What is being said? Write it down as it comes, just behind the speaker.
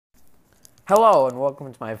Hello and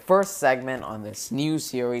welcome to my first segment on this new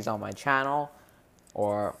series on my channel,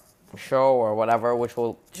 or show, or whatever, which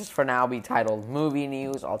will just for now be titled Movie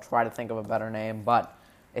News. I'll try to think of a better name, but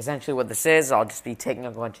essentially what this is, I'll just be taking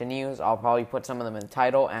a bunch of news. I'll probably put some of them in the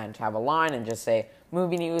title and have a line and just say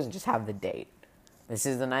Movie News and just have the date. This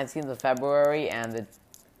is the 19th of February, and there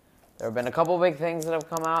have been a couple big things that have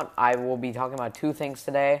come out. I will be talking about two things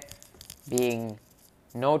today, being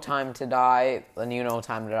No Time to Die, the new No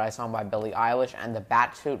Time to Die song by Billie Eilish, and the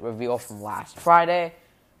Batsuit reveal from last Friday.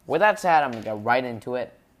 With that said, I'm going to get right into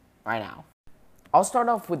it right now. I'll start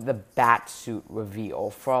off with the Batsuit reveal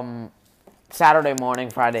from Saturday morning,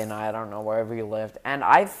 Friday night, I don't know, wherever you lived. And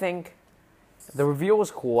I think the reveal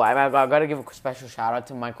was cool. I've got to give a special shout out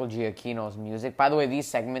to Michael Giacchino's music. By the way, these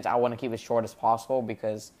segments, I want to keep as short as possible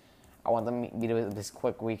because I want them to be this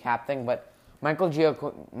quick recap thing, but Michael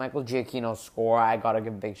Giacchino's score, I gotta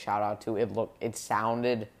give a big shout out to. It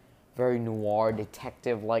sounded very noir,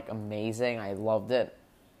 detective-like, amazing. I loved it.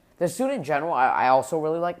 The suit in general, I also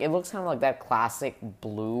really like. It looks kind of like that classic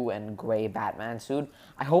blue and gray Batman suit.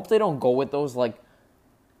 I hope they don't go with those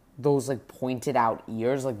pointed out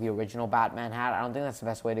ears like the original Batman had. I don't think that's the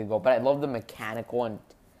best way to go. But I love the mechanical and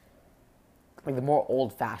like the more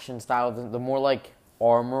old-fashioned style, the more like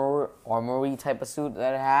armory type of suit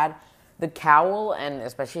that it had. The cowl, and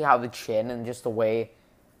especially how the chin and just the way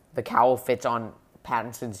the cowl fits on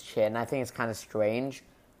Pattinson's chin, I think it's kind of strange.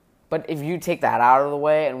 But if you take that out of the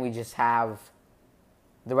way and we just have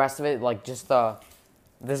the rest of it, like just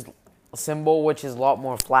this symbol, which is a lot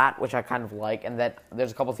more flat, which I kind of like, and that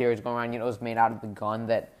there's a couple theories going around, it was made out of the gun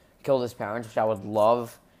that killed his parents, which I would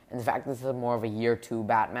love. And the fact that this is more of a year 2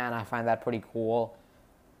 Batman, I find that pretty cool.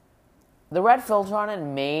 The red filter on it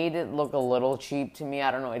made it look a little cheap to me.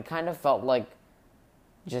 I don't know. It kind of felt like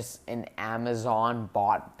just an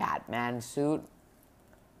Amazon-bought Batman suit.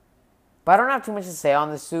 But I don't have too much to say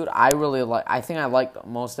on this suit. I think I liked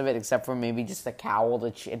most of it, except for maybe just the cowl.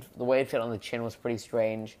 The way it fit on the chin was pretty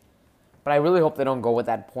strange. But I really hope they don't go with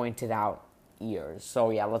that pointed-out ears.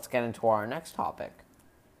 So yeah, let's get into our next topic.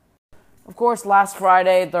 Of course, last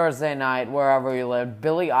Friday, Thursday night, wherever you lived,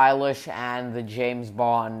 Billie Eilish and the James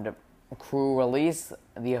Bond crew released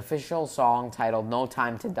the official song titled No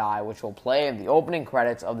Time to Die, which will play in the opening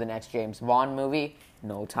credits of the next James Bond movie,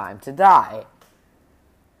 No Time to Die.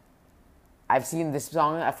 I've seen this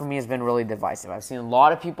song, for me, has been really divisive. I've seen a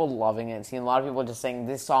lot of people loving it. I've seen a lot of people just saying,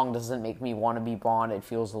 this song doesn't make me want to be Bond. It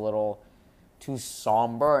feels a little too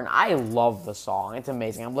somber, and I love the song. It's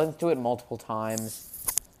amazing. I've listened to it multiple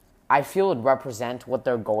times. I feel it represents what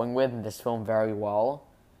they're going with in this film very well.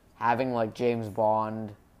 Having, like, James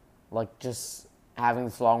Bond, like, just having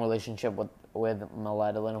this long relationship with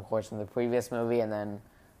Madeline, of course, in the previous movie, and then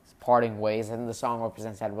parting ways. I think the song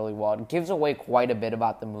represents that really well. It gives away quite a bit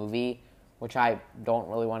about the movie, which I don't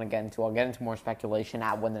really want to get into. I'll get into more speculation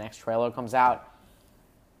when the next trailer comes out.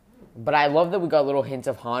 But I love that we got little hints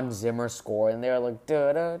of Hans Zimmer's score in there, like,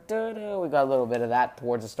 da-da-da-da. We got a little bit of that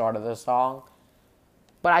towards the start of the song.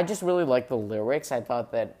 But I just really like the lyrics. I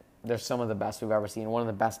thought that they're some of the best we've ever seen. One of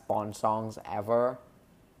the best Bond songs ever.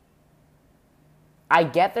 I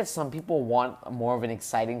get that some people want more of an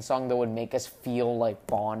exciting song that would make us feel like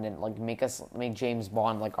Bond and like make James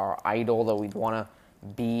Bond like our idol that we'd want to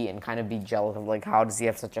be and kind of be jealous of, like, how does he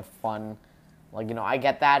have such a fun, like, I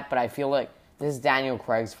get that, but I feel like this is Daniel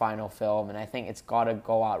Craig's final film, and I think it's got to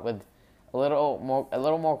go out with a little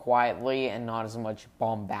more quietly and not as much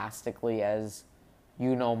bombastically as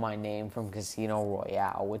You Know My Name from Casino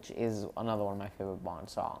Royale, which is another one of my favorite Bond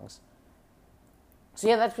songs. So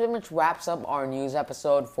yeah, that pretty much wraps up our news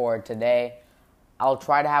episode for today. I'll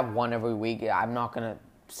try to have one every week. I'm not going to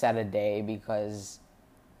set a day because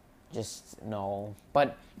just no.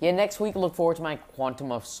 But yeah, next week look forward to my Quantum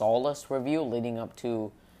of Solace review leading up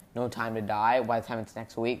to No Time to Die. By the time it's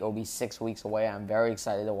next week, it'll be 6 weeks away. I'm very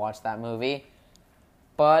excited to watch that movie.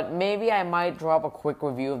 But maybe I might drop a quick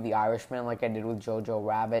review of The Irishman like I did with Jojo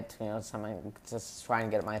Rabbit. Something just try and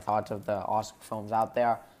get my thoughts of the Oscar films out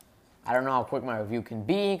there. I don't know how quick my review can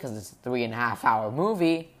be because it's a 3.5 hour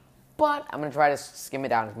movie, but I'm going to try to skim it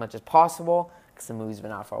down as much as possible because the movie's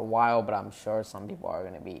been out for a while, but I'm sure some people are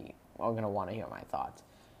going to want to hear my thoughts.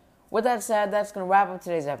 With that said, that's going to wrap up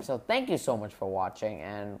today's episode. Thank you so much for watching,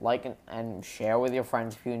 and like and share with your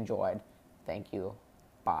friends if you enjoyed. Thank you.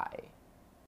 Bye.